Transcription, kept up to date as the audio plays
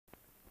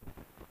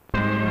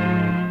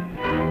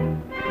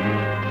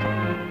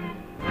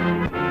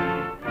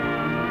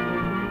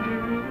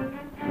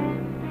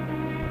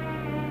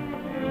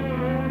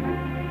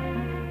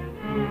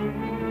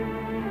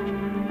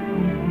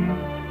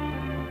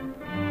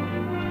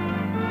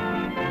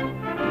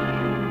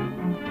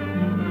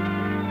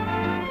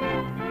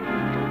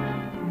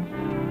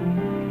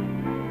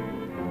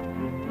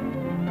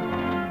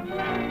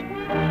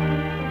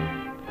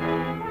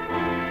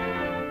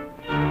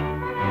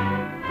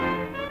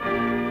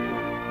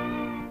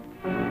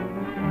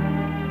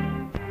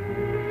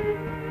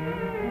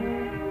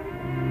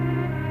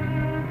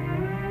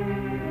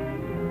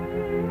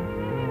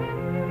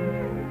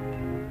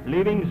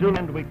Leaving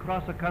Zululand, we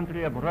cross a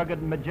country of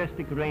rugged,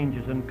 majestic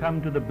ranges and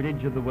come to the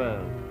bridge of the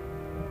world.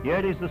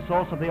 Here is the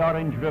source of the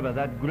Orange River,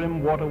 that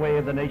grim waterway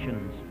of the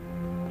nations,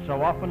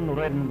 so often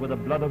reddened with the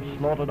blood of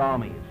slaughtered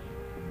armies.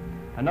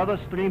 Another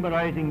stream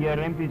arising here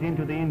empties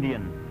into the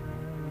Indian,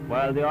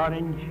 while the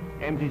Orange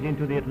empties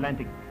into the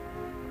Atlantic.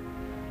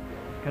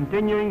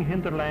 Continuing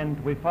hinterland,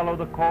 we follow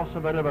the course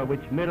of a river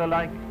which,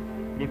 mirror-like,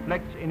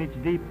 reflects in its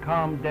deep,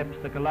 calm depths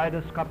the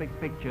kaleidoscopic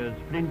pictures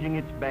fringing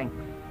its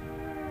banks.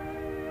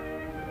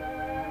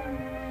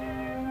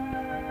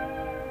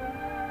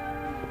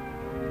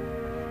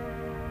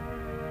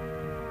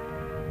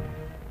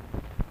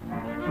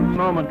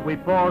 For a moment we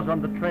pause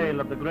on the trail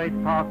of the great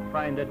park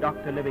finder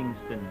Dr.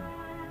 Livingstone.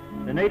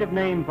 The native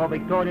name for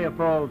Victoria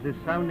Falls is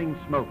Sounding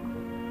Smoke.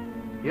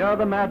 Here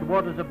the mad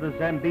waters of the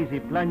Zambezi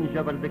plunge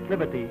over a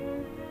declivity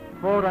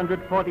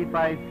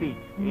 445 feet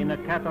in a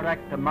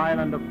cataract 1.25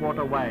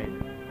 miles wide,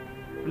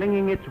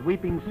 flinging its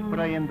weeping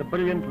spray in the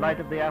brilliant light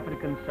of the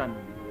African sun.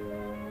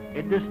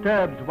 It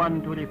disturbs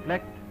one to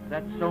reflect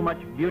that so much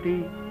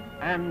beauty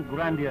and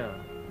grandeur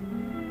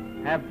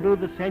have through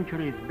the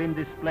centuries been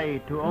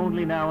displayed to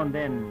only now and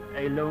then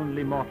a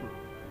lonely mortal.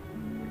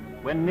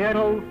 When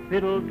Nero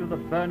fiddled to the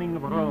burning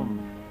of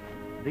Rome,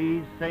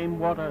 these same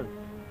waters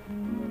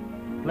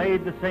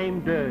played the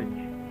same dirge,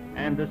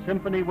 and the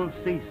symphony will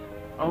cease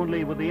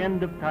only with the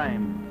end of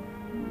time.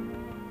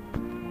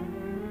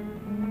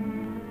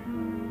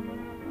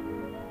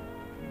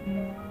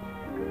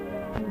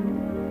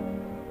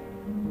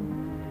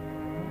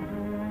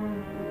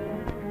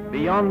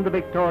 Beyond the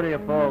Victoria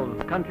Falls,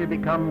 the country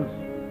becomes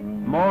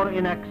more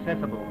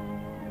inaccessible.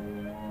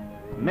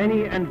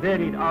 Many and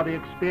varied are the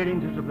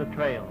experiences of the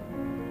trail.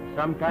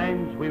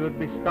 Sometimes we would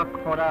be stuck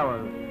for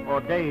hours or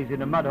days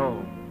in a mud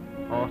hole,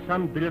 or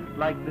some drift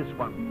like this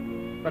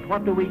one. But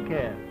what do we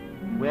care?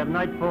 Where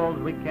night falls,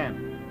 we camp.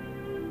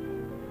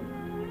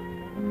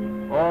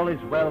 All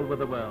is well with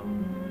the world.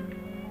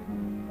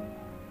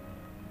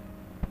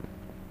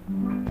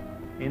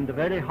 In the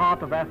very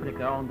heart of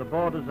Africa, on the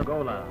borders of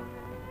Angola,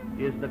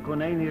 is the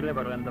Kunene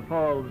River and the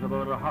falls of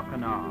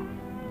Orohakana.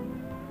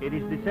 It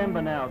is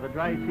December now, the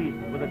dry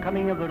season. With the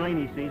coming of the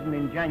rainy season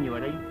in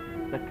January,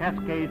 the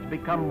Cascades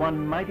become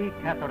one mighty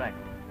cataract,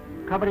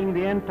 covering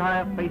the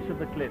entire face of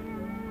the cliff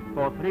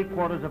for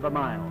 3/4 of a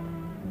mile.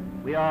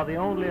 We are the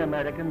only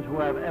Americans who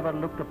have ever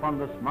looked upon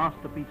this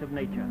masterpiece of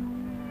nature.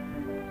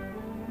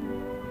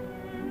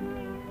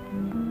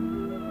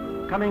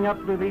 Coming up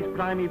through these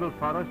primeval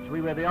forests, we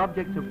were the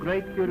objects of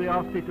great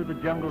curiosity to the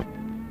jungle.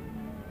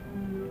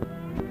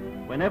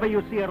 Whenever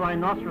you see a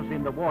rhinoceros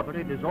in the water,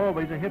 it is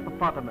always a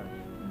hippopotamus.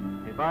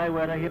 If I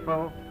were a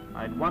hippo,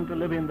 I'd want to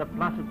live in the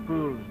placid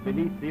pools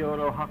beneath the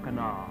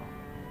Orohakana.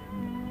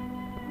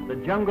 The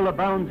jungle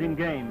abounds in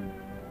game.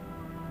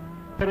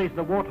 There is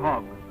the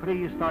warthog,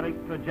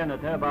 prehistoric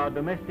progenitor of our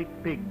domestic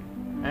pig,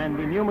 and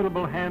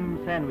innumerable ham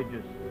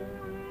sandwiches.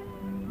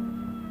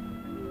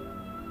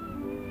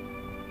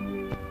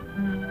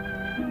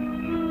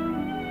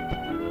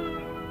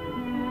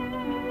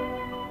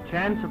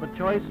 Chance of a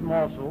choice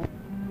morsel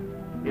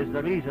is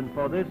the reason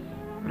for this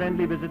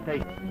friendly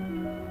visitation.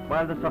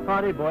 While the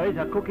safari boys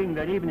are cooking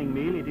their evening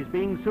meal, it is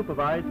being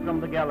supervised from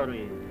the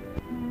galleries.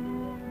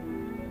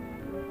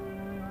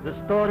 The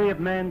story of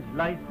man's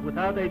life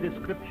without a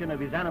description of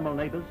his animal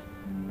neighbors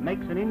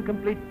makes an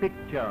incomplete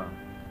picture,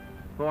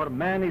 for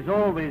man is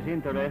always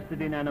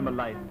interested in animal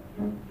life,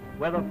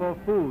 whether for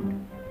food,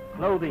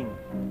 clothing,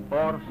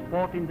 or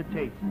sport in the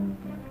chase.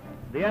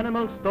 The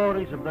animal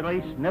stories of the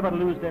race never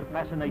lose their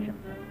fascination,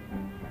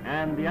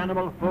 and the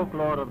animal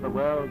folklore of the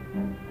world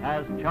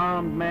has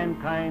charmed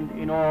mankind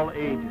in all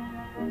ages.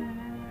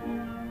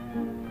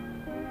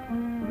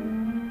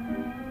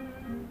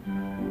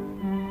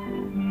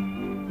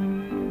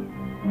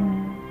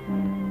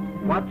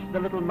 Watch the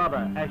little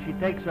mother as she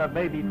takes her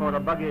baby for a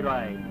buggy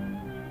ride.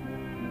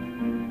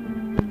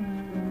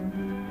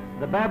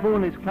 The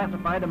baboon is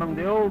classified among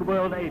the old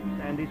world apes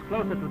and is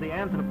closer to the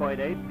anthropoid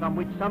ape, from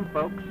which some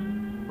folks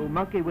who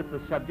monkey with the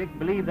subject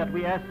believe that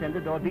we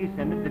ascended or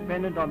descended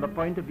dependent on the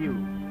point of view.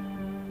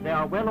 They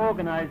are well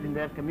organized in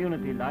their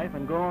community life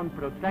and go on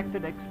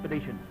protracted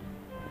expeditions,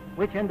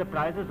 which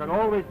enterprises are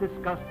always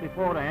discussed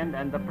beforehand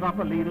and the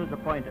proper leaders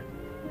appointed.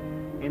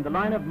 In the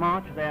line of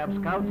march, they have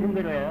scouts in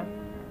the rear,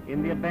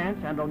 in the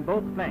advance, and on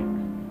both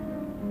flanks.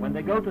 When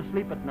they go to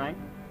sleep at night,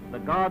 the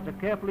guards are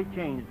carefully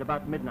changed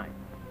about midnight.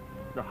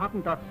 The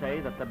Hottentots say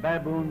that the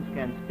baboons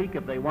can speak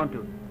if they want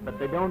to, but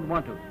they don't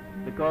want to,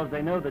 because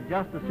they know that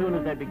just as soon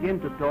as they begin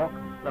to talk,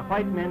 the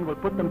white men will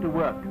put them to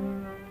work.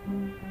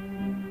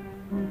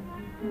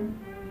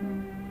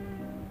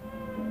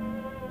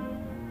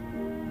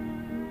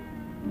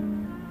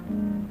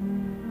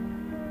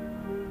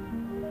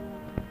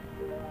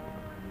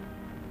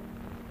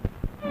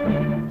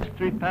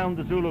 History found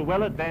the Zulu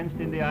well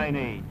advanced in the Iron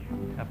Age,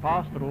 a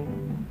pastoral,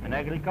 an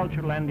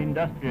agricultural and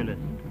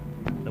industrialist.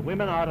 The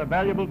women are a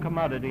valuable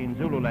commodity in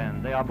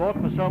Zululand. They are bought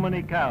for so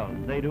many cows.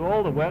 They do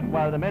all the work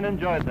while the men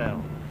enjoy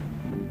themselves.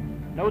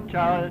 No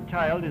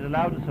child is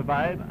allowed to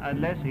survive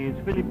unless he is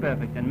physically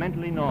perfect and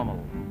mentally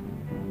normal.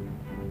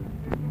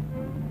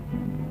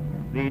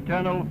 the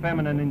eternal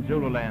feminine in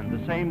Zululand,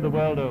 the same the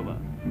world over.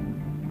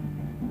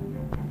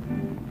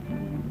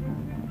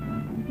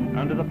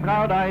 Under the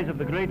proud eyes of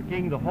the great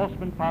king, the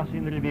horsemen pass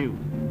in review,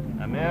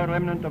 a mere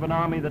remnant of an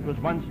army that was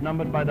once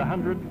numbered by the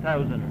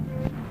 100,000.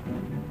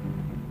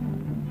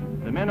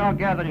 The men are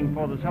gathering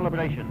for the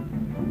celebration.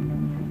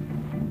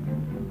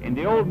 In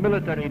the old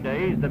military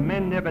days, the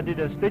men never did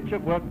a stitch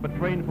of work but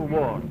trained for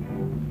war.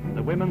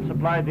 The women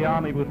supplied the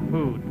army with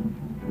food.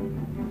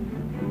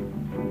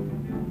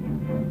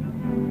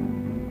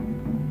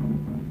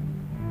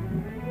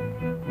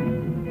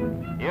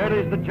 Here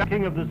is the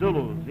king of the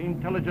Zulus,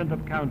 intelligent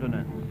of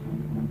countenance.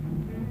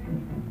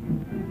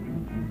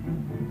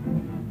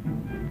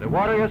 The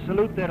warriors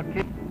salute their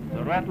king.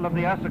 The rattle of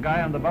the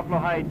assegai on the buffalo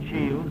hide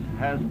shields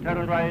has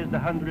terrorized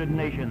 100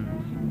 nations.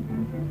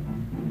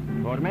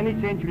 For many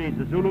centuries,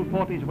 the Zulu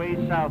fought his way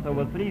south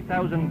over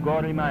 3,000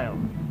 gory miles.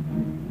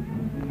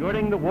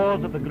 During the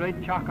wars of the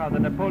Great Chaka, the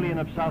Napoleon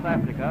of South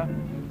Africa,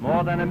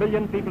 more than 1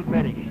 million people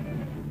perished.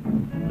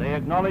 They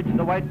acknowledged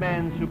the white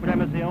man's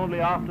supremacy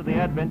only after the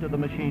advent of the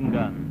machine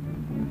gun.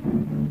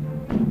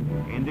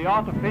 In the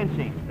art of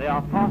fencing, they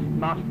are past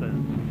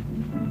masters.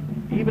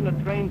 Even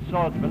a trained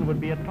swordsman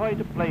would be a toy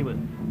to play with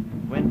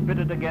when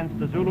pitted against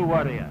the Zulu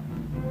warrior.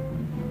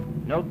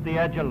 Note the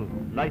agile,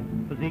 light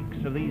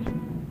physiques of these.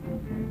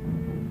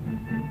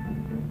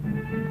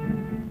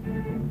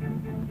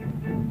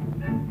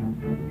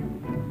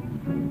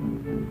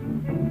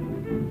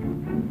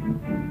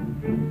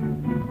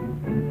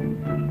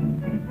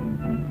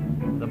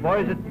 The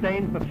boys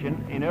attained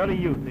perfection in early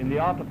youth in the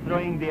art of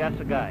throwing the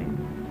assegai.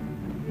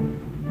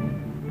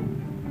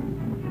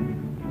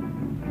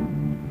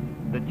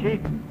 The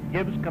chief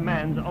gives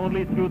commands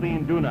only through the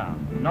induna,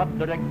 not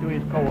direct to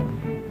his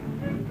cohorts.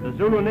 The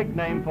Zulu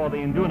nickname for the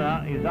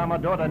induna is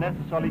Amadora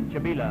Nesasoli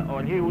Chabila,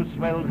 or he who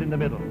swells in the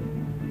middle.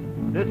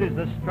 This is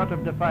the strut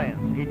of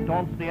defiance. He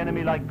taunts the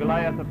enemy like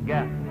Goliath of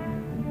Gath.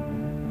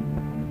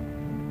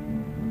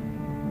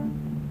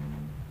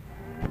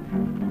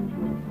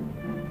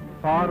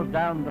 Far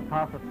down the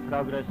path of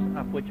progress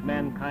up which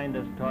mankind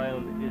has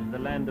toiled is the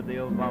land of the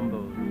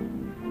Ovambos.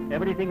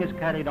 Everything is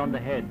carried on the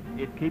head.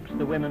 It keeps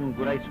the women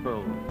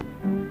graceful.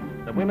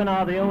 The women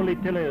are the only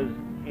tillers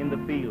in the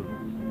fields.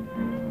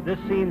 This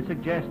scene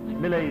suggests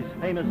Millet's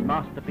famous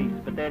masterpiece,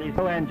 but there is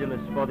no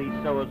Angelus for these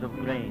sowers of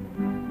grain.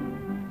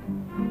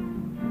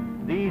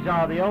 These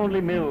are the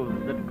only mills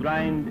that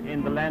grind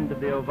in the land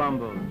of the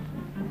Ovambos.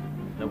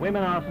 The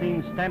women are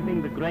seen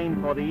stamping the grain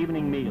for the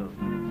evening meal.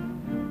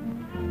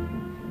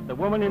 The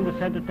woman in the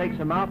center takes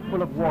a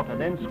mouthful of water,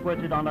 then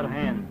squirts it on her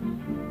hands.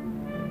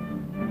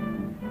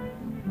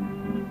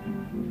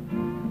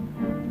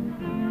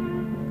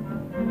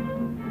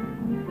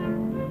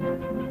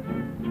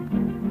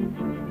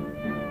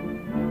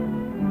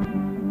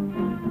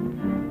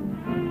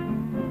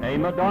 A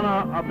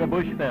Madonna of the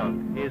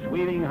bushveld is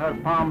weaving her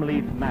palm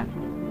leaf mat,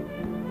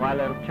 while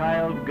her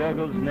child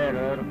gurgles near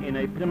her in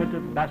a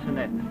primitive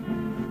bassinet.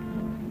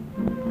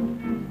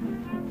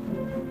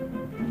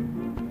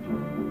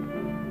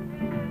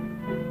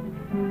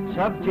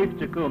 Sub-Chief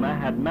Chukuma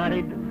had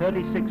married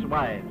 36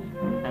 wives,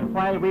 and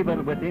while we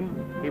were with him,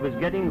 he was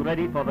getting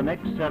ready for the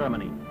next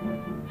ceremony.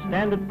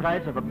 Standard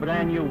price of a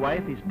brand new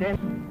wife is 10,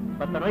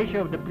 but the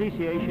ratio of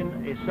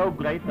depreciation is so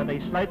great that a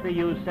slightly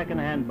used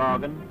second-hand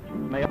bargain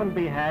may often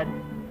be had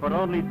for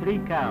only 3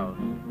 cows.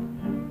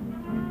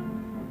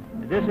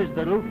 This is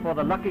the roof for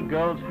the lucky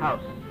girl's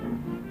house.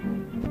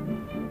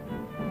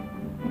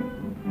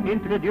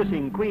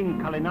 Introducing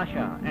Queen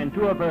Kalinasha and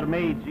 2 of her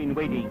maids in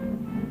waiting.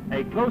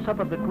 A close-up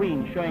of the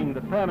queen showing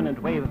the permanent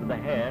wave of the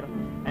hair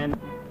and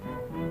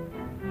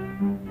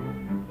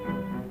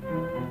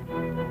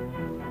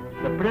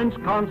the Prince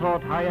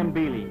Consort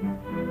Hayambili.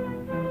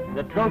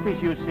 The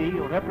trophies you see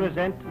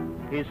represent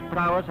his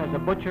prowess as a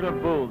butcher of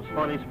bulls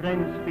for his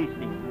friends'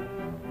 feasting.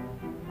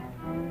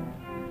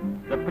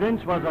 The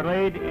prince was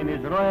arrayed in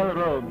his royal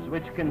robes,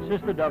 which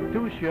consisted of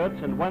 2 shirts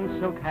and 1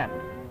 silk hat.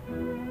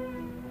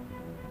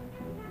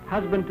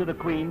 Husband to the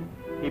queen,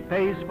 he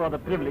pays for the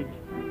privilege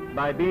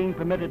by being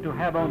permitted to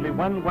have only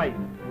 1 wife.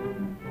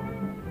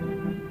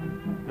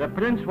 The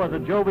prince was a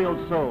jovial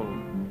soul,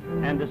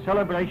 and the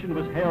celebration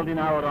was held in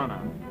our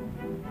honor.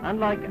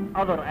 Unlike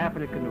other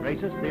African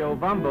races, the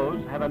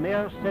Ovambos have a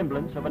mere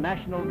semblance of a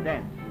national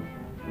dance.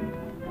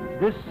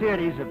 This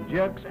series of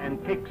jerks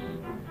and kicks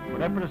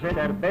represent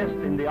their best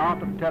in the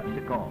art of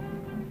terpsichore.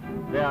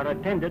 They are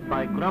attended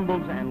by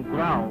grumbles and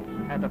growls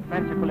at a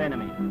fanciful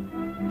enemy.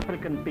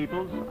 African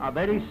peoples are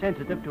very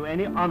sensitive to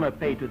any honor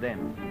paid to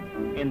them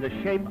in the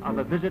shape of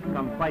a visit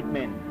from white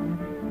men.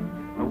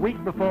 A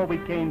week before we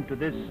came to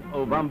this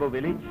Ovambo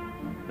village,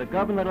 the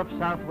governor of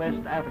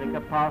Southwest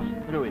Africa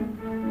passed through it,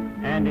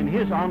 and in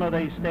his honor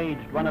they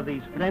staged one of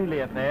these friendly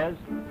affairs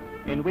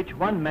in which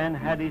one man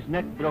had his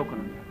neck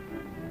broken.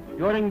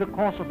 During the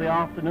course of the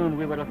afternoon,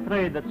 we were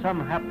afraid that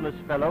some hapless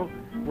fellow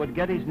would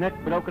get his neck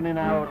broken in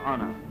our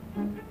honor.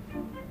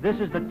 This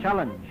is the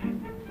challenge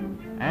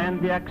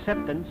and the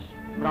acceptance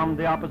from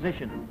the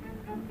opposition.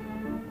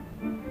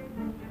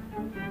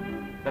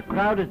 The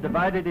crowd is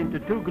divided into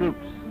 2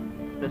 groups.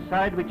 The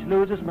side which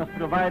loses must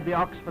provide the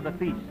ox for the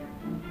feast.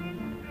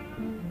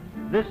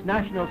 This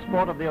national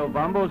sport of the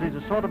Ovambos is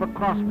a sort of a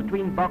cross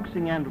between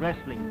boxing and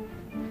wrestling.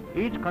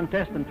 Each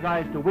contestant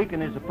tries to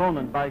weaken his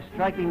opponent by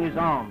striking his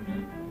arms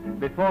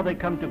before they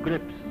come to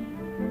grips.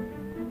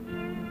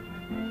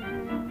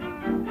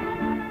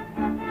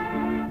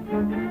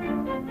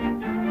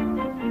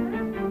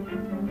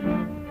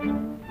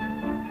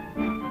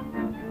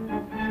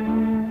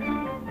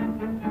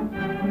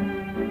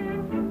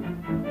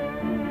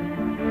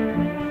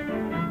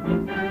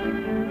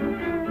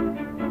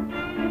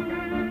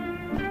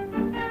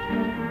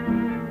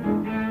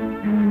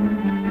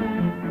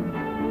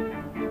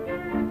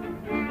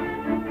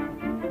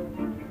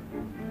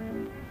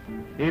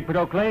 He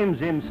proclaims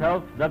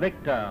himself the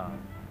victor.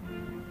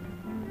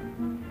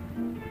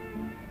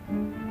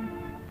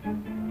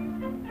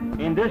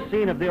 In this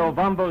scene of the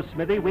Ovambo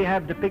smithy, we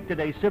have depicted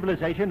a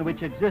civilization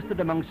which existed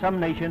among some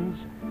nations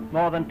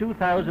more than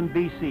 2000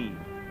 BC.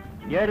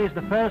 Here is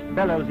the first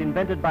bellows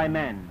invented by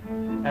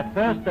man. At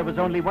first there was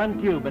only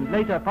one tube, and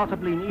later,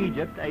 possibly in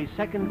Egypt, a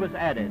second was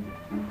added.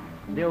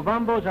 The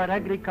Ovambos are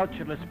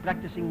agriculturalists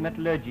practicing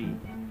metallurgy.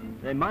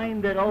 They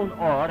mine their own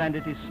ore, and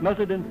it is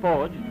smelted and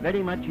forged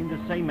very much in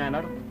the same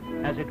manner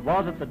as it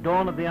was at the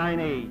dawn of the Iron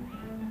Age.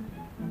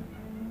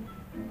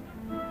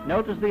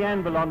 Notice the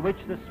anvil on which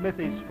the smith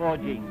is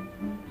forging.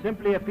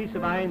 Simply a piece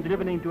of iron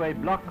driven into a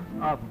block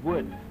of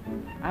wood.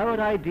 Our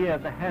idea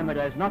of the hammer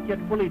has not yet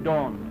fully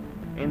dawned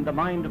in the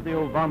mind of the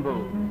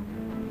Ovambo.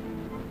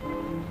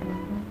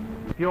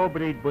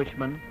 Pure-breed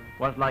bushman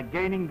was like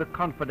gaining the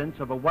confidence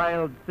of a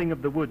wild thing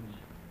of the woods.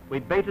 We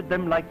baited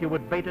them like you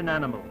would bait an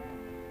animal.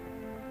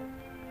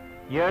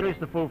 Here is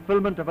the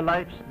fulfillment of a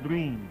life's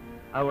dream,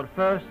 our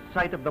first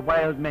sight of the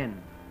wild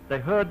men. They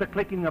heard the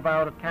clicking of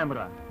our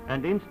camera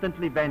and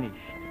instantly vanished.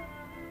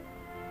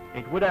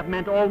 It would have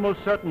meant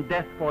almost certain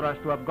death for us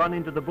to have gone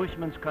into the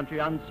bushman's country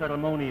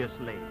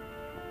unceremoniously.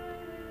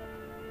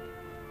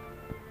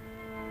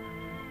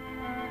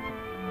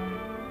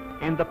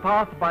 In the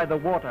path by the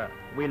water,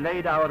 we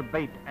laid our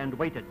bait and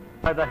waited.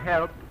 By the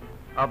help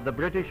of the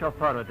British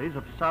authorities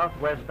of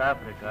Southwest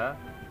Africa,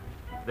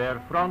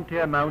 their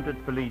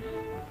frontier-mounted police,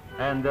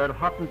 and their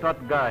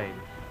Hottentot guides,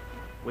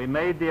 we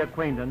made the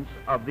acquaintance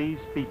of these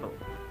people.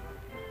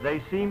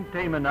 They seem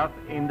tame enough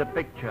in the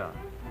picture,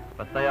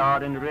 but they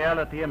are in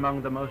reality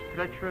among the most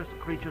treacherous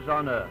creatures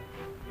on earth.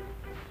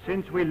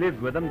 Since we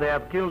lived with them, they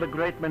have killed a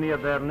great many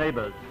of their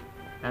neighbors,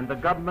 and the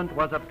government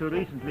was up to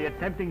recently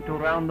attempting to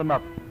round them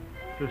up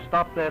to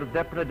stop their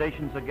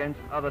depredations against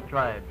other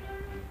tribes.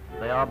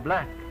 They are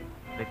black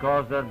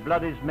because their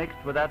blood is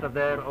mixed with that of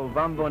their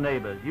Ovambo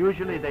neighbors.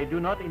 Usually they do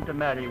not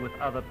intermarry with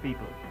other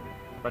people,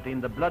 but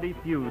in the bloody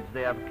feuds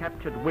they have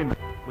captured women,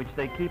 which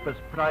they keep as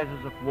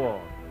prizes of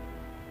war.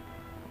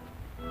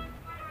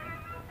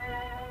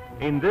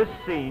 In this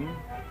scene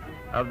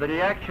of the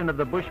reaction of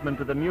the Bushmen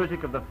to the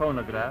music of the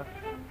phonograph,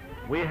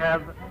 we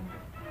have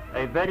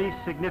a very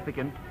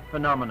significant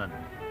phenomenon.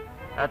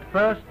 At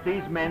first,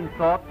 these men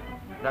thought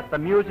that the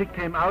music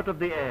came out of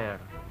the air.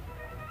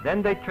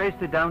 Then they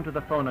traced it down to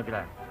the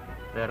phonograph.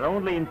 Their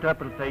only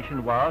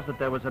interpretation was that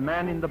there was a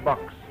man in the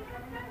box.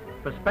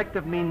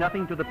 Perspective means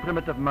nothing to the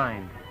primitive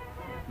mind.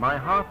 My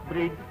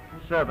half-breed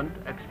servant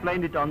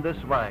explained it on this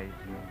wise.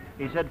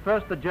 He said,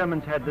 first the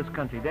Germans had this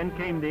country, then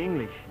came the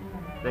English.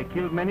 They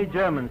killed many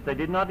Germans. They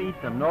did not eat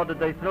them, nor did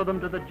they throw them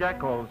to the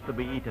jackals to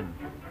be eaten.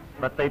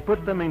 But they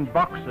put them in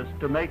boxes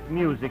to make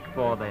music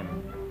for them.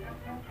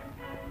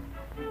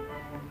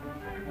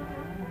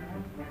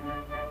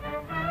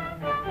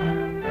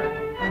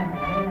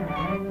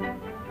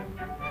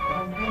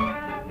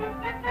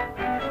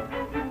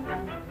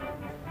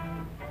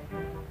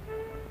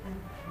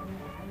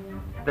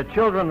 The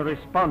children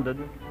responded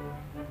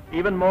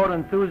even more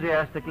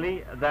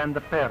enthusiastically than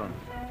the parents.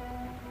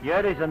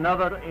 Here is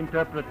another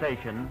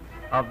interpretation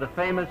of the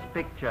famous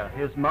picture,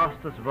 His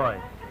Master's Voice.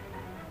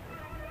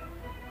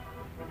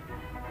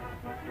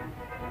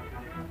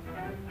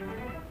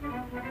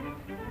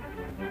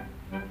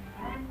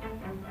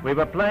 We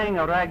were playing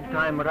a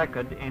ragtime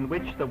record in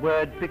which the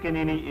word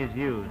pickaninny is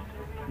used.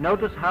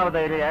 Notice how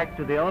they react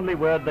to the only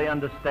word they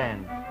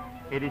understand.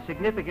 It is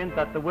significant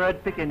that the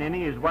word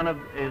pickaninny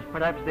is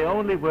perhaps the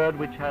only word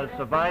which has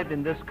survived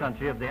in this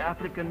country of the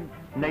African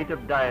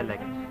native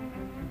dialects.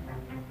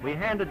 We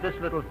handed this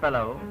little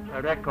fellow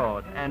a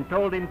record and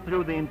told him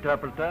through the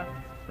interpreter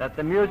that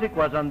the music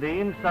was on the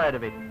inside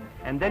of it,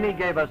 and then he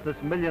gave us this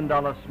 $1 million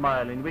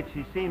smile in which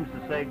he seems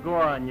to say, "Go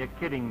on, you're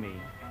kidding me."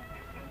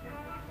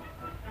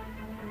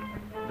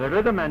 The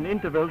rhythm and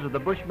intervals of the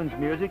Bushman's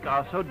music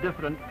are so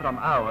different from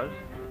ours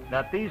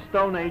that these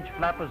Stone Age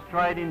flappers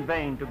tried in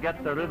vain to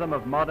get the rhythm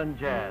of modern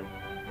jazz.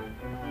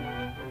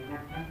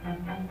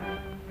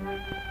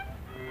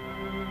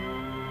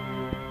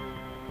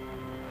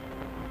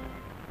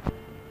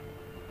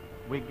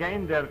 We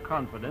gained their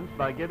confidence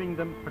by giving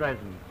them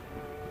presents.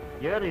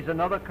 Here is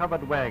another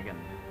covered wagon.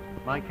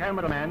 My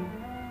cameraman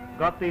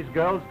got these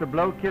girls to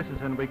blow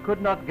kisses, and we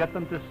could not get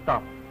them to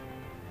stop.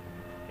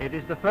 It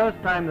is the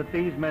first time that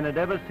these men had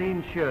ever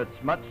seen shirts,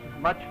 much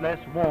less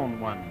worn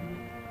ones.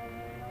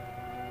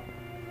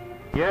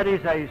 Here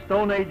is a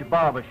Stone Age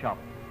barber shop.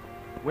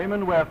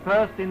 Women were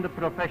first in the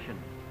profession.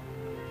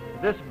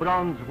 This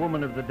bronze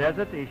woman of the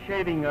desert is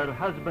shaving her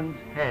husband's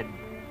head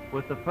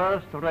with the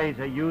first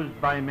razor used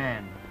by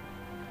man.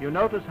 You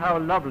notice how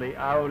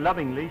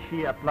lovingly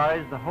she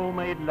applies the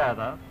homemade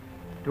lather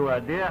to her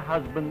dear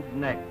husband's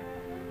neck.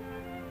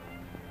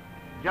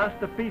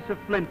 Just a piece of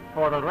flint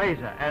for a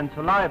razor and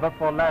saliva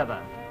for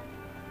lather.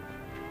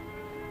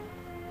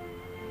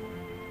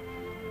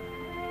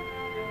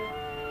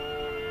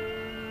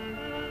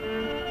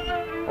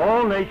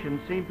 All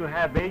nations seem to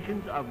have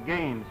variations of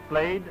games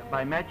played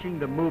by matching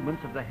the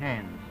movements of the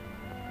hands.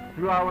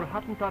 Through our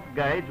Hottentot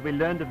guides we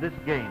learned of this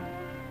game.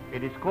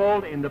 It is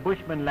called in the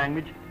Bushman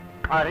language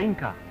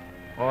Arinka,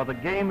 or the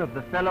game of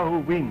the fellow who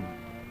wins.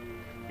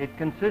 It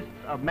consists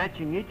of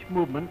matching each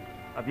movement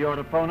of your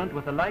opponent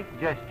with a like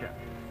gesture.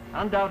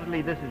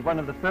 Undoubtedly this is one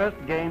of the first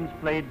games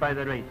played by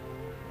the race.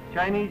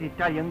 Chinese,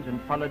 Italians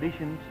and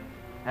politicians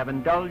have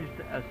indulged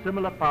a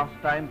similar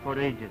pastime for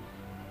ages.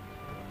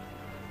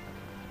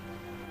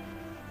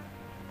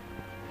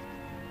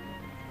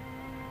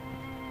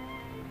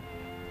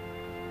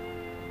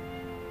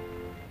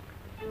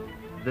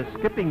 The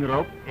skipping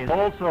rope is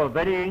also a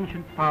very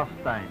ancient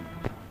pastime,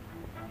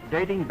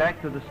 dating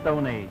back to the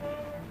Stone Age.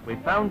 We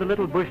found the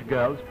little bush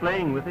girls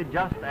playing with it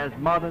just as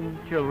modern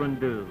children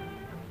do.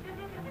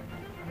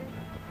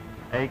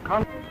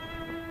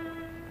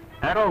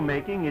 Arrow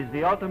making is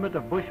the ultimate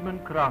of Bushman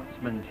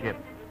craftsmanship.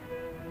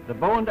 The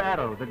bow and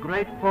arrow, the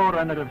great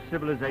forerunner of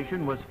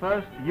civilization, was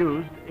first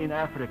used in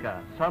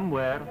Africa,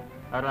 somewhere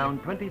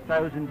around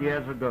 20,000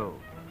 years ago.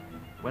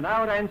 When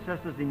our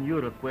ancestors in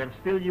Europe were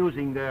still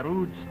using their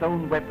rude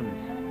stone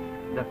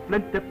weapons, the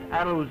flint-tipped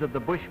arrows of the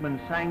Bushmen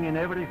sang in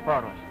every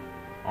forest,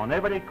 on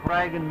every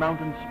crag and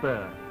mountain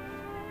spur.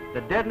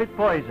 The deadly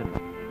poison,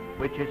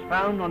 which is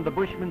found on the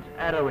Bushman's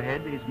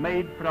arrowhead, is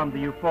made from the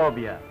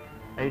euphorbia,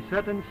 a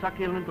certain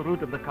succulent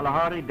root of the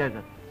Kalahari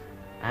desert,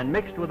 and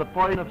mixed with the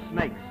poison of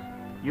snakes,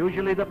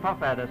 usually the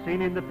puff adder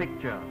seen in the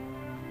picture.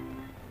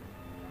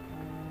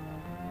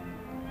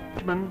 The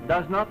Bushman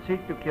does not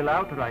seek to kill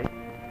outright,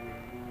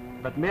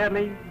 but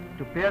merely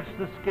to pierce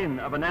the skin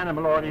of an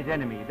animal or his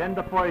enemy. Then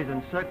the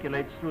poison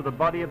circulates through the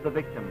body of the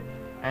victim,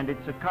 and it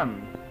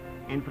succumbs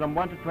in from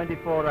 1 to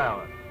 24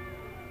 hours.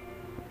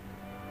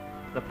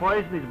 The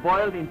poison is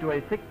boiled into a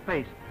thick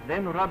paste,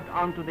 then rubbed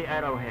onto the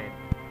arrowhead.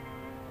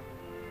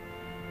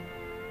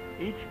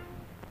 Each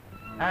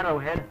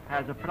arrowhead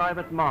has a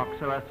private mark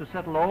so as to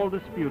settle all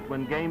dispute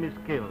when game is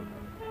killed.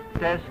 The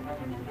test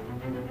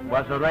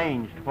was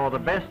arranged for the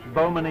best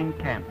bowman in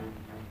camp.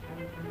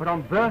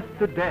 From birth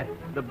to death,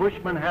 the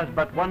Bushman has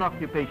but one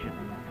occupation.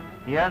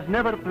 He has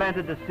never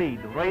planted a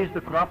seed, raised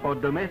a crop, or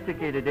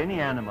domesticated any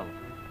animal,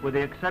 with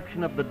the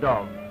exception of the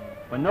dog.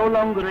 When no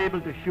longer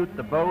able to shoot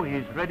the bow, he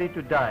is ready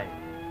to die,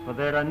 for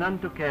there are none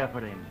to care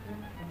for him.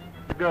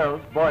 The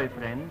girl's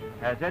boyfriend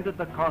has entered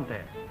the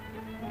contest.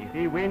 If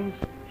he wins,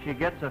 she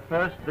gets a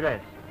first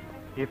dress.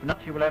 If not,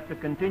 she will have to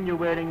continue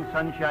wearing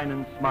sunshine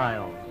and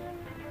smiles.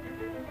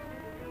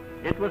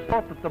 It was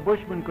thought that the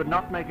Bushman could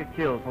not make a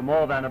kill for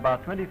more than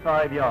about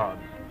 25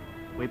 yards.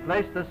 We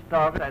placed this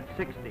target at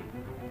 60.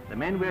 The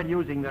men were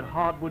using their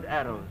hardwood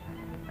arrows,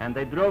 and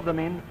they drove them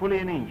in fully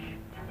an inch.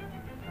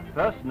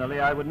 Personally,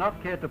 I would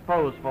not care to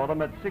pose for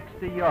them at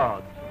 60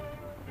 yards.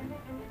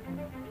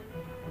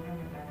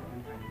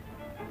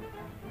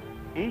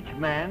 Each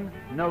man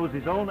knows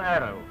his own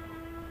arrow.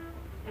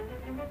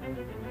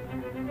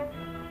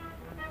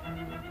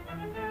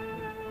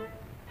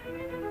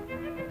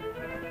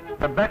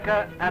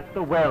 Rebecca at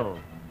the well,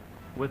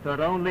 with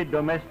her only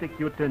domestic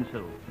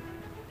utensil.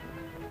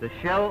 The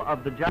shell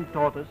of the giant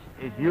tortoise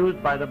is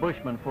used by the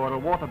Bushman for a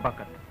water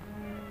bucket.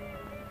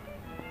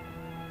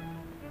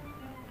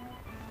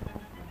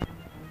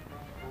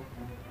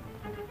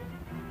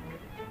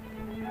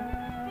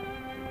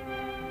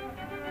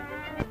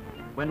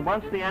 When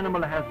once the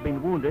animal has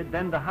been wounded,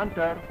 then the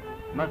hunter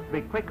must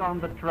be quick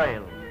on the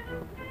trail.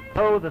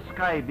 Though the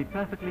sky be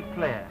perfectly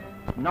clear,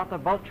 not a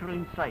vulture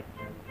in sight.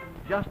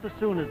 Just as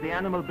soon as the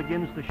animal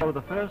begins to show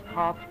the first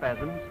heart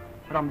spasms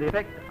from the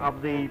effect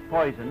of the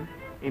poison,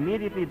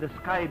 immediately the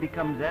sky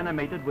becomes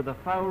animated with the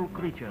foul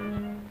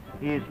creatures.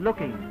 He is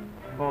looking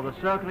for the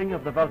circling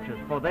of the vultures,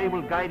 for they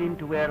will guide him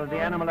to where the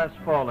animal has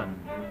fallen.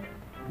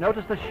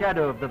 Notice the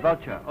shadow of the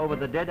vulture over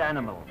the dead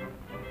animal.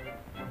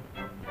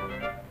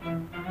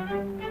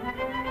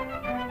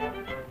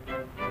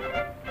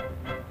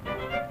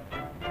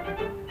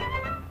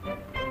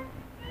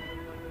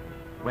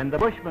 When the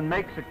Bushman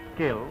makes a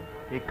kill,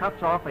 he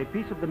cuts off a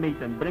piece of the meat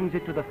and brings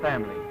it to the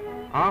family.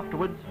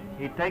 Afterwards,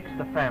 he takes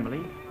the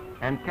family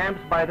and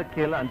camps by the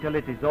kill until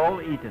it is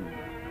all eaten.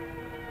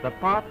 The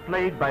part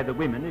played by the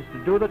women is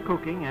to do the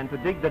cooking and to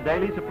dig the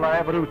daily supply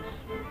of roots.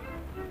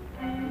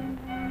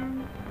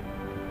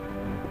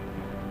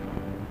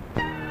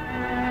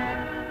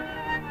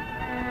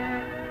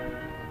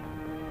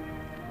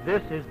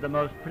 This is the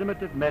most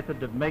primitive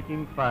method of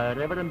making fire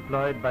ever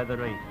employed by the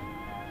race.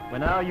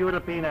 When our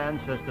European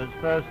ancestors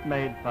first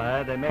made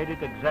fire, they made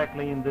it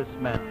exactly in this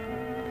manner.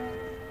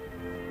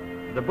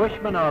 The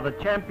Bushmen are the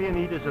champion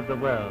eaters of the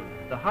world.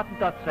 The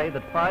Hottentots say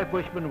that 5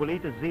 Bushmen will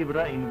eat a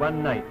zebra in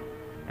one night,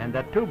 and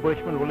that 2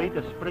 Bushmen will eat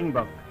a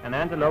springbok, an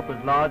antelope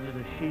as large as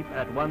a sheep,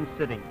 at one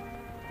sitting.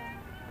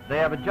 They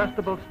have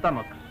adjustable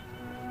stomachs.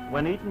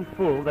 When eaten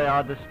full, they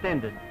are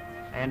distended,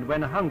 and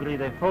when hungry,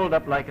 they fold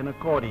up like an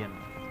accordion.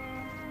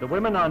 The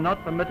women are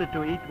not permitted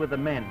to eat with the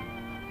men.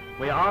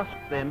 We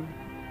asked them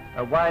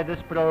why this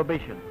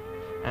prohibition,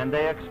 and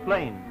they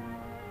explained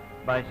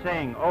by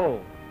saying,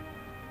 "Oh,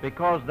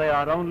 because they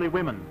are only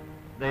women,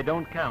 they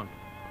don't count."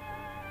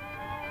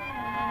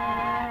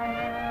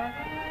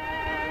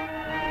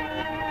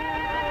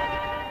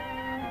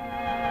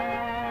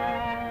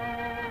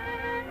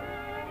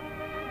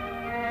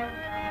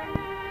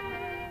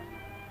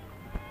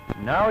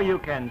 Now you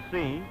can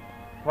see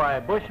why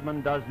a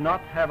Bushman does not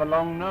have a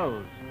long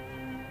nose.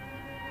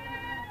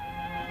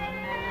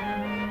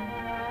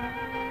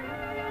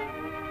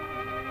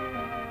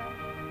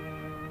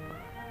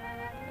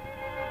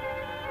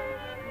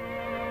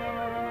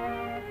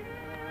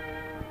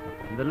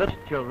 The little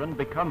children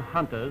become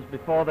hunters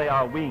before they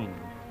are weaned.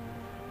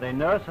 They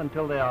nurse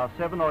until they are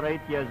 7 or 8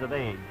 years of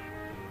age.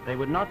 They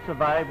would not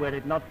survive were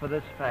it not for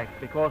this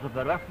fact, because of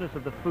the roughness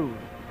of the food.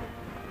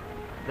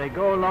 They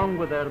go along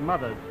with their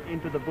mothers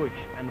into the bush,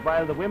 and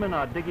while the women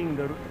are digging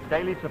the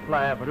daily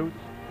supply of roots,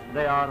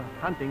 they are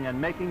hunting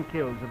and making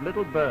kills of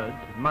little birds,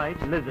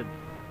 mice, lizards,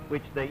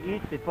 which they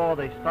eat before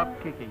they stop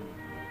kicking.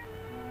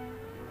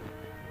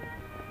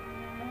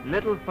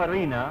 Little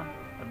Farina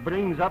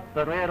brings up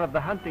the rear of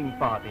the hunting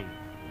party.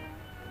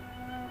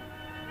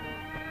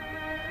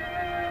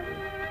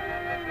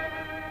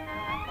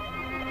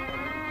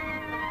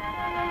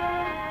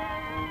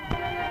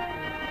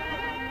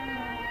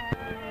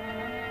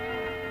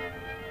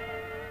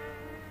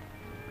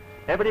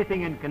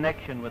 Everything in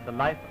connection with the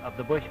life of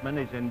the Bushman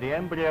is in the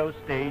embryo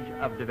stage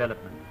of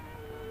development.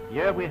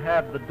 Here we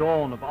have the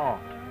dawn of art,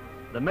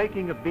 the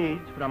making of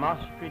beads from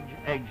ostrich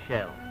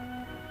eggshell.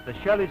 The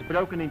shell is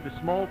broken into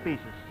small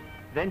pieces,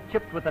 then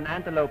chipped with an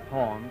antelope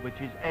horn, which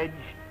is edged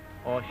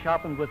or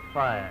sharpened with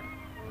fire.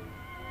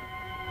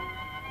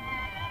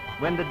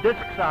 When the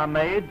discs are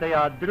made, they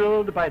are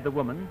drilled by the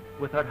woman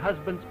with her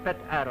husband's pet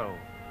arrow.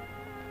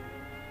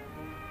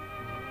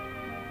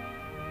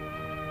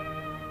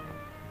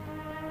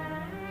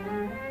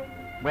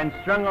 When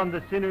strung on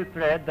the sinew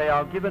thread, they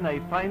are given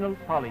a final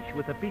polish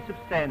with a piece of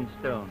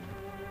sandstone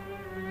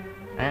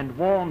and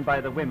worn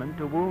by the women,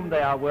 to whom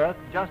they are worth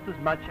just as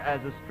much as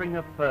a string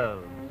of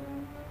pearls.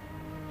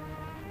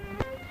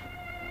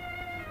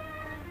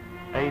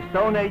 A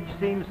Stone Age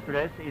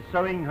seamstress is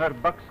sewing her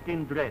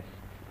buckskin dress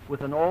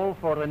with an awl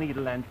for a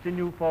needle and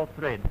sinew for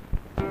thread.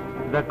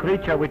 The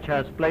creature which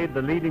has played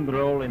the leading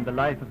role in the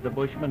life of the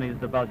Bushman is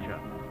the vulture.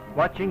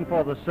 Watching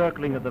for the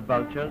circling of the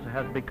vultures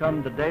has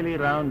become the daily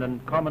round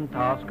and common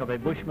task of a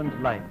Bushman's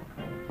life.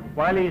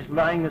 While he is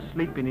lying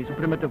asleep in his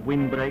primitive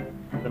windbreak,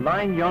 the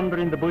lion yonder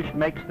in the bush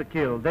makes the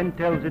kill, then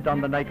tells it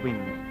on the night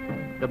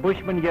winds. The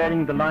Bushman,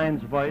 hearing the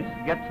lion's voice,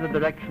 gets the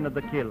direction of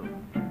the kill.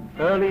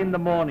 Early in the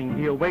morning,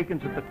 he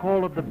awakens at the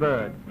call of the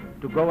bird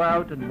to go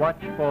out and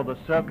watch for the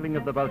circling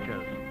of the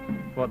vultures,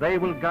 for they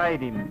will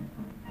guide him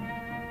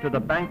to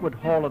the banquet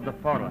hall of the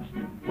forest,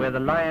 where the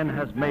lion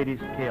has made his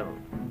kill.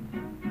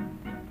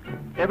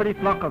 Every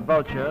flock of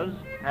vultures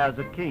has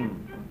a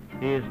king.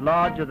 He is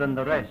larger than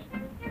the rest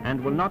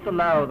and will not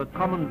allow the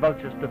common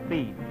vultures to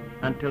feed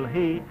until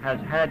he has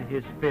had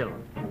his fill.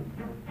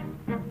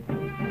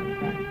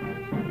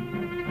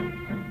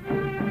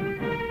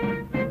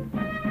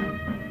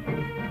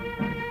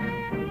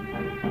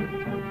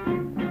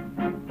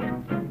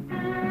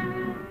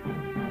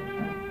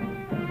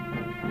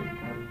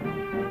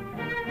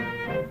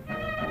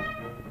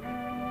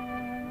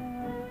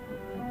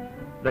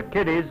 The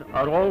kiddies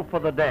are all for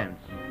the dance,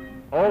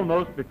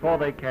 almost before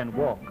they can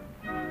walk.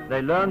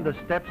 They learn the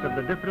steps of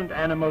the different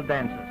animal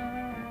dances.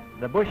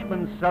 The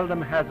Bushman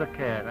seldom has a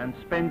care and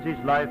spends his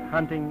life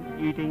hunting,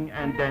 eating,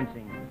 and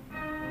dancing.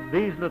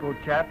 These little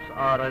chaps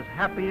are as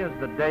happy as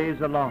the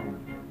days are long.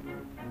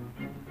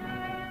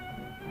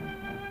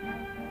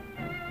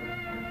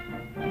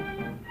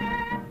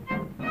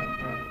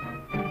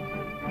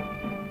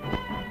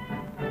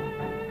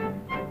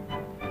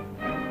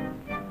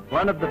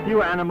 One of the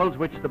few animals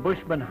which the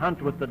Bushmen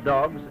hunt with the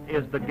dogs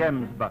is the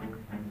gemsbuck.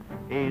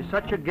 He is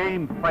such a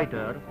game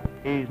fighter,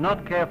 he is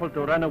not careful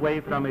to run away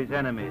from his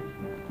enemies.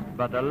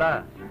 But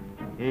alas,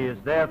 he is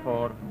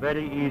therefore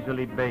very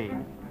easily bayed.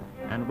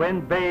 And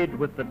when bayed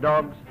with the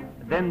dogs,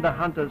 then the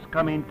hunters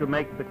come in to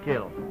make the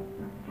kill.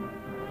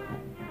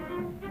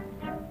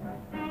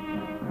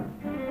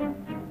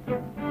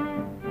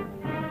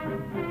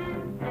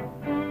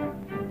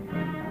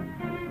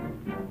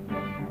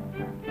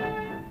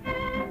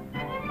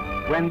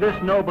 When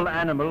this noble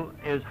animal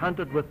is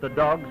hunted with the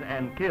dogs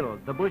and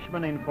killed, the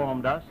Bushmen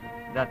informed us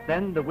that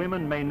then the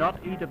women may not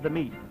eat of the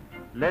meat,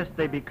 lest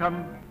they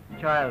become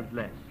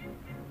childless.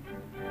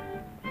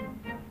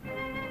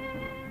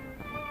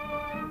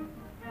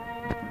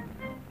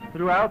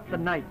 Throughout the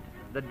night,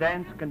 the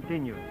dance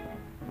continues,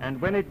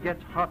 and when it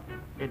gets hot,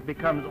 it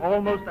becomes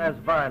almost as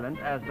violent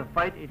as the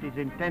fight it is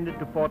intended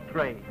to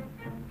portray.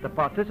 The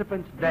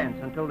participants dance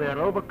until they are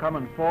overcome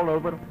and fall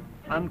over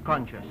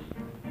unconscious.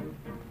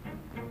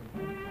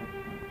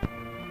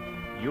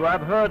 You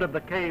have heard of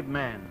the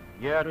caveman.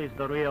 Here is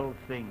the real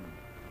thing.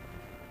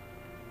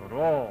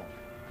 Raw,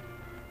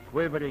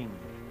 quivering,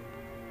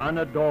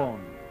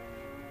 unadorned,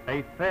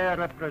 a fair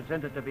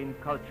representative in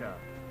culture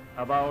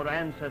of our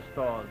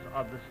ancestors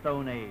of the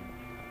Stone Age.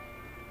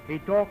 He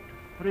talked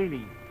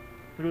freely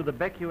through the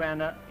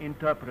Bechuana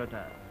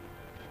interpreter,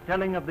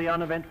 telling of the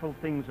uneventful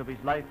things of his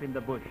life in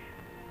the bush.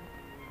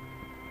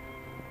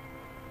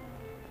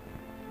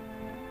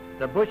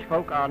 The bush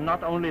folk are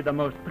not only the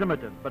most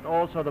primitive, but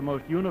also the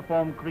most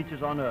uniform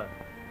creatures on earth.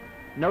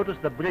 Notice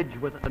the bridge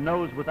with a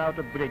nose without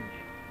a bridge.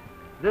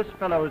 This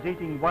fellow is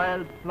eating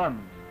wild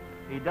plums.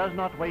 He does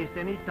not waste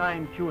any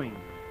time chewing,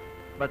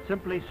 but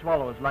simply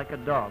swallows like a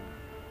dog.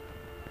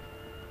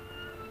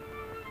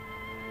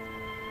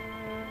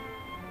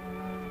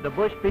 The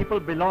bush people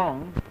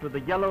belong to the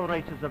yellow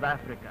races of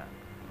Africa.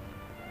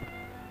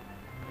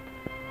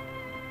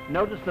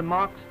 Notice the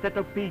marked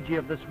stetopegi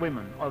of this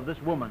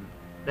woman.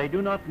 They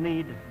do not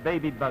need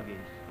baby buggies.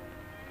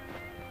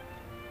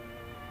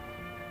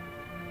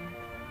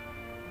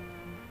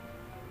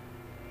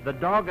 The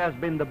dog has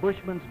been the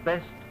bushman's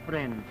best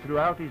friend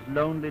throughout his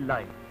lonely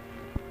life,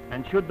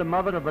 and should the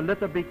mother of a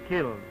litter be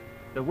killed,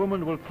 the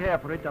woman will care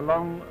for it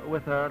along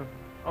with her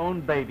own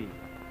baby.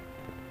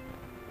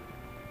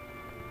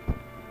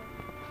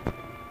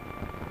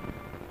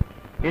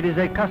 It is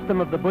a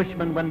custom of the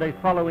bushmen, when they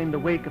follow in the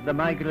wake of the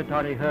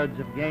migratory herds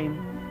of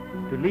game,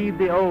 to leave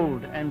the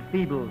old and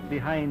feeble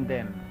behind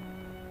them.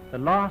 The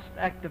last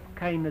act of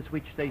kindness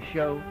which they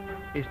show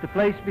is to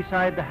place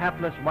beside the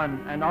hapless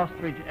one an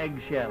ostrich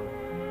eggshell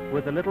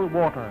with a little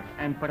water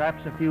and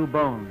perhaps a few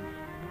bones.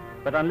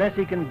 But unless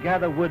he can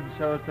gather wood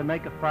so as to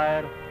make a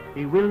fire,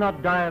 he will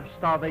not die of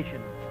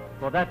starvation,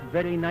 for that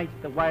very night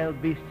the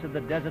wild beasts of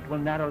the desert will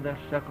narrow their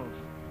circles,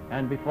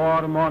 and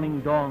before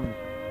morning dawns,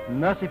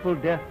 merciful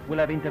death will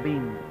have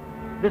intervened.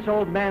 This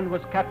old man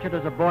was captured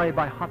as a boy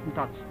by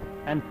Hottentots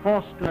and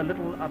forced to a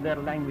little of their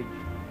language,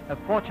 a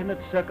fortunate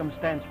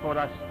circumstance for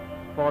us,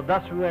 for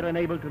thus we were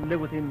enabled to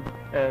live with him,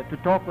 to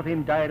talk with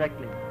him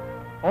directly.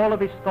 All of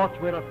his thoughts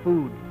were of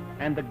food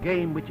and the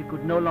game which he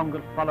could no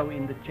longer follow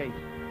in the chase.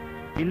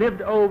 He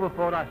lived over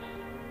for us.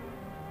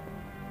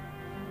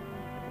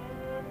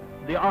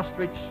 The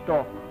ostrich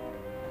stork,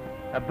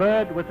 a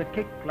bird with a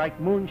kick like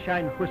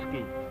moonshine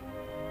whiskey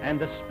and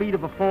the speed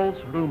of a false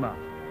rumor.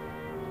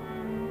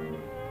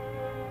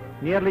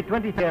 Nearly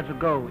 20 years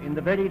ago, in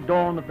the very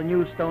dawn of the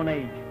new Stone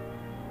Age,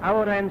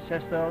 our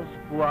ancestors,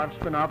 who are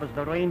spoken of as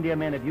the reindeer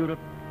men of Europe,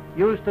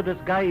 used to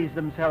disguise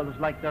themselves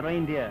like the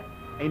reindeer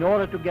in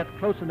order to get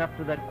close enough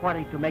to their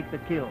quarry to make the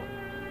kill.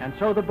 And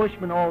so the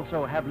bushmen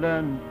also have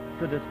learned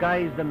to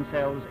disguise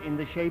themselves in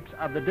the shapes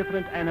of the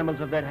different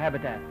animals of their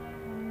habitat.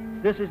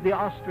 This is the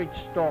ostrich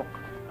stork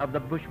of the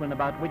bushman,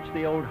 about which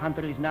the old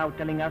hunter is now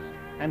telling us,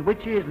 and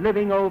which he is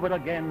living over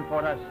again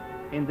for us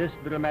in this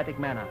dramatic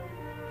manner.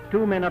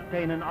 Two men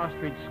obtain an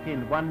ostrich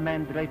skin. One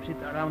man drapes it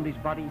around his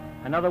body,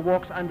 another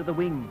walks under the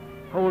wing,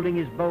 holding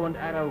his bow and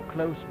arrow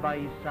close by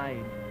his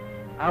side.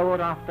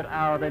 Hour after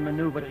hour they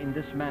maneuver in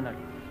this manner,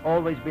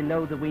 always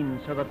below the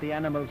wind, so that the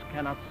animals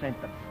cannot scent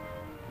them.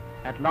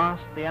 At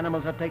last the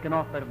animals are taken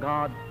off their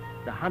guard,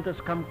 the hunters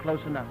come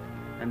close enough,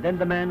 and then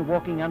the man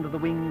walking under the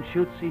wing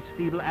shoots his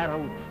feeble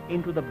arrow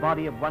into the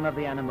body of one of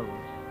the animals.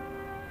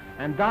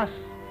 And thus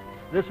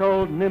this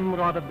old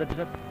Nimrod of the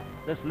desert,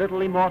 this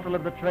little immortal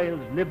of the trails,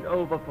 lived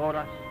over for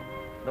us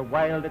the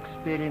wild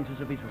experiences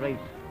of his race.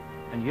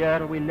 And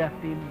here we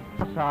left him.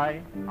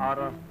 Maasai are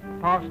a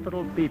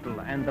pastoral people,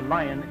 and the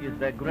lion is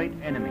their great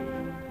enemy.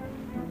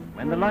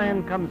 When the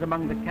lion comes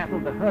among the cattle,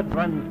 the herd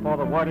runs for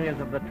the warriors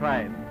of the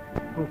tribe,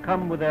 who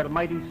come with their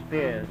mighty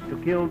spears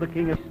to kill the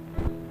king of beasts.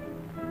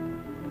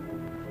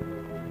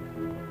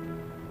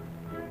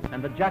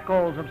 And the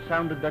jackals have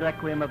sounded the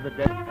requiem of the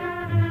dead.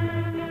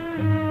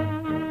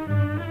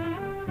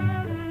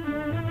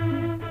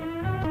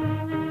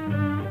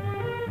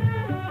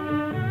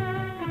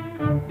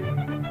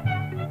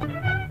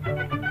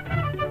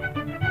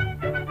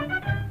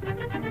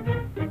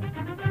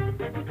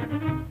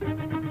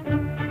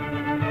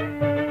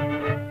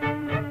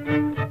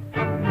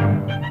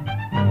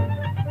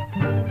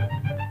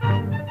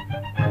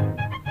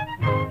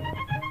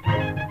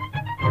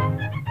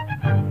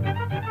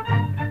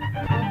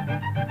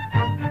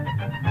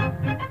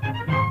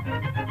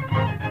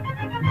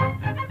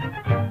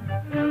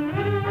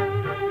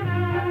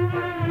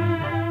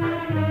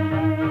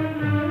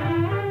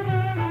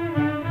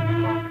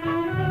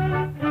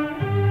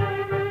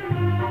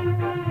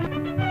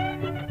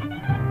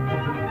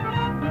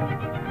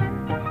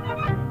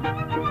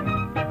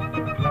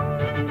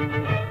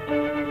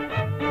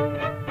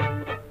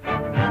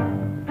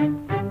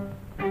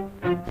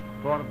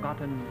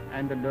 Forgotten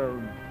and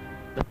alone.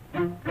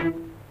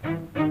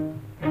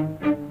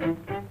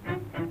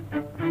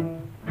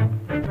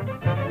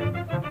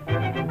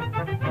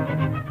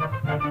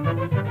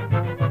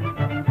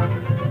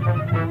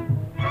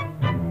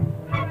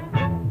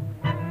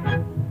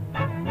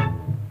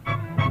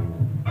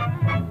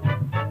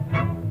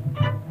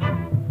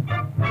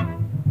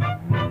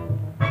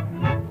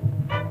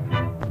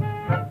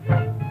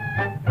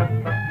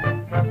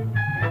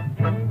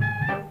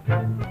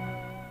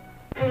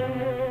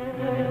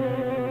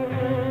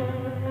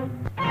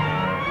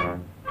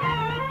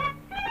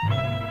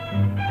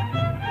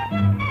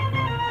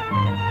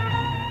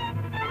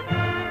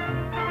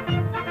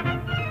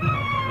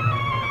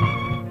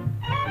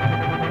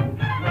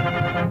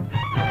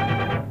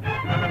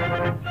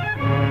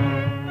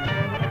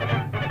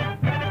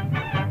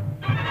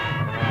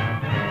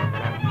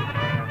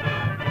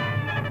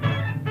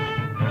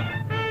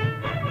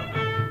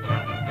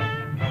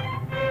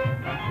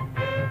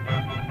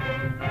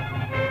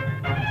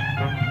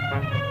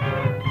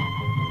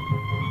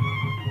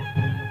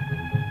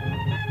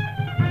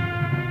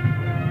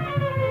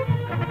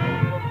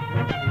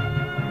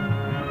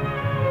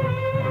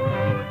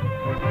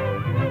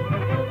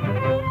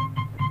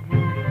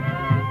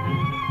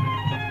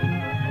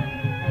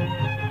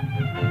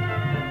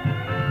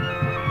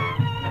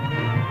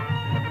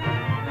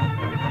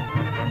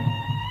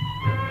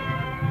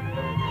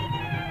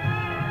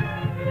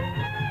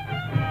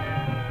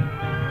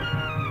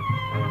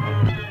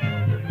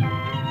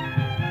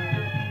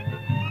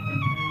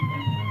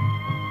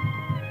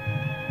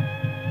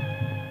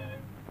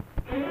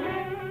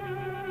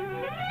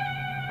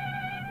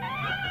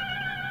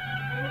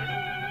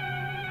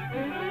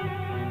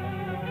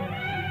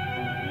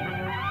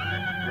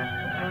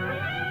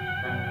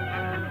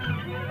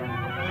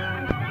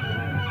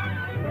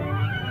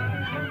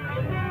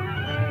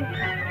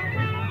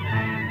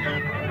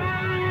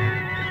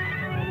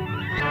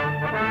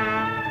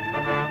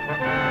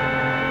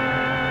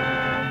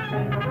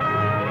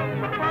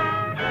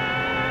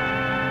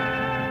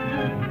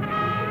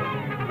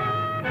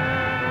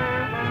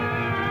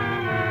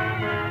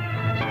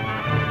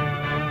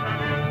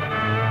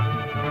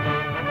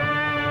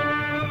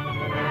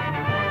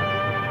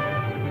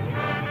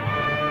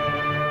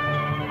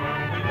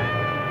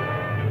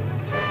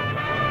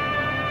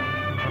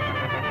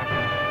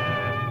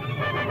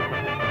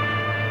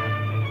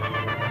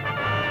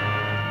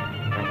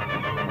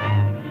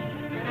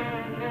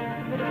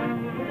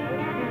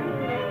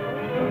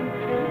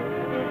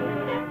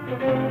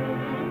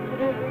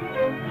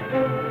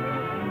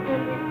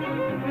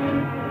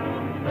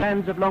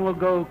 hands of long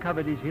ago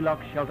covered his hillock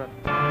shelter.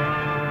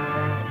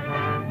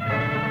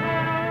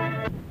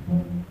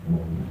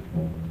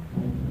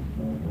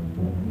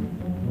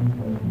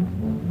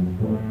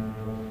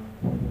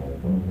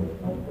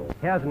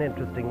 Here's an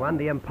interesting one,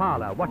 the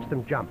impala. Watch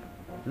them jump.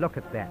 Look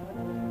at that.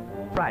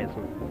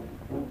 Horizon.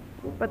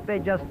 But they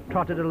just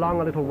trotted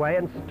along a little way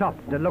and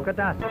stopped to look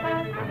at us.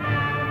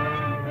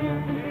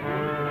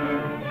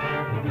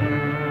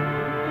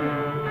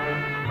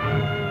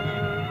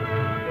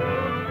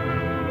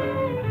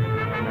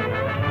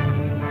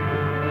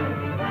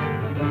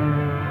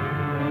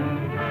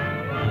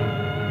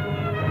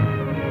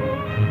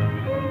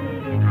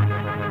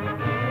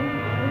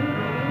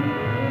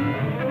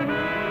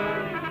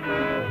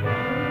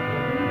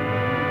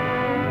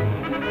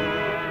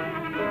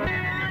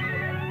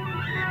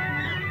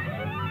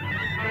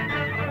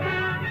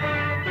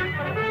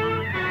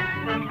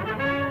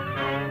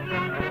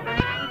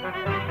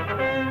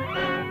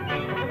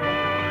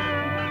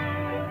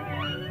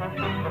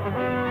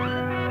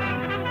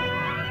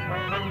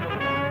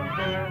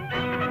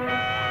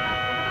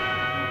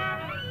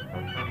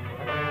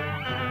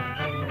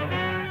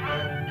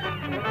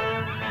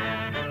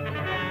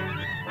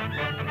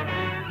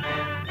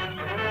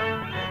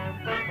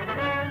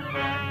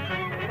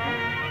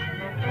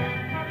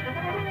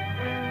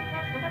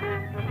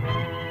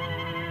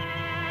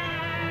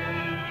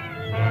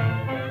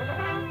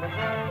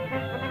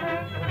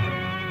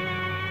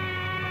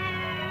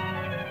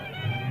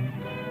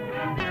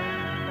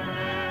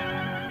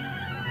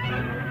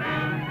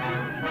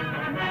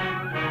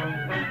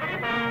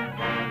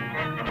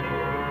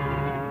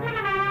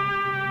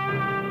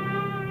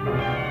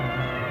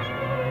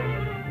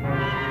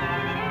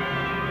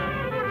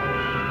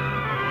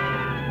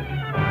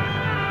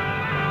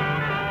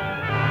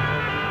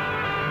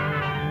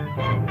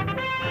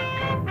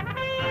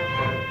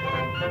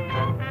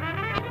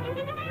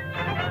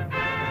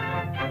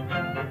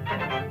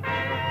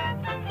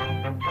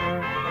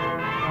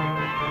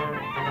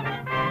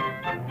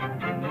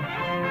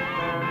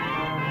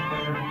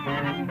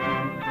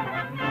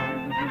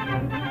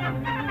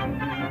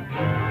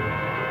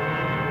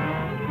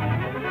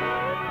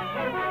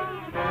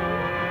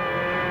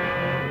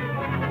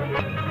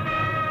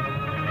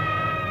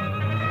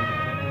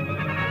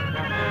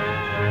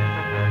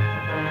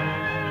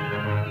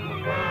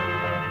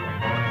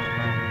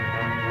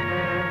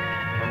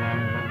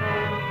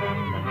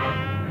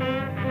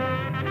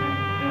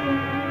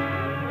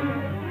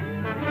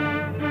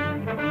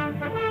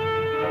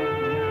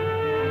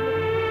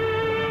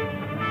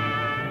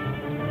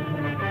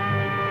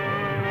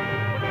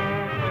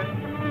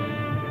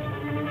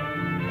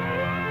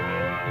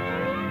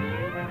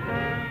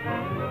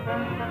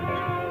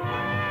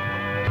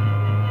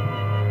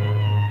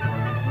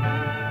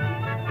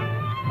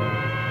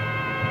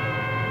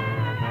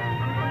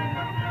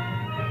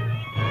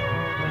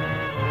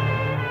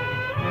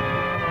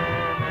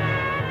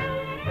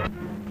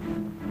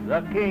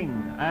 The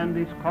king and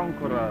his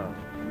conqueror.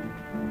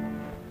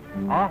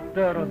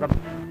 After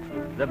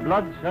the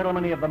blood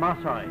ceremony of the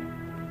Maasai,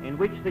 in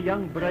which the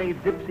young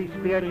brave dips his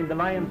spear in the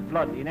lion's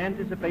blood in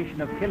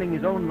anticipation of killing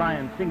his own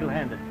lion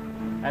single-handed,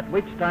 at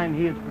which time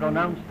he is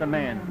pronounced a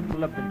man.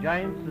 Of the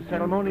giants, the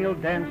ceremonial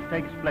dance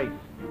takes place,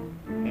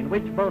 in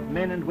which both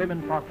men and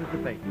women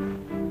participate.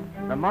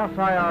 The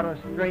Maasai are a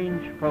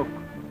strange folk.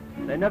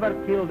 They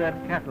never kill their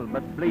cattle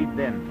but bleed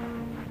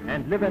them,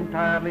 and live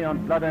entirely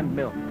on blood and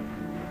milk.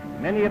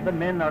 Many of the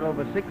men are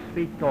over 6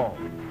 feet tall.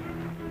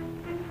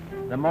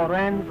 The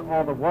Morans,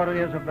 or the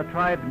warriors of the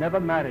tribe, never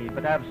marry,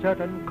 but have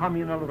certain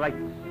communal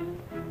rights.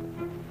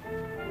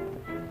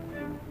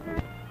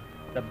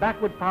 The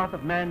backward path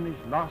of man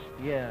is lost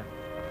here,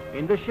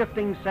 in the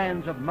shifting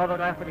sands of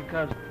Mother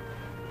Africa's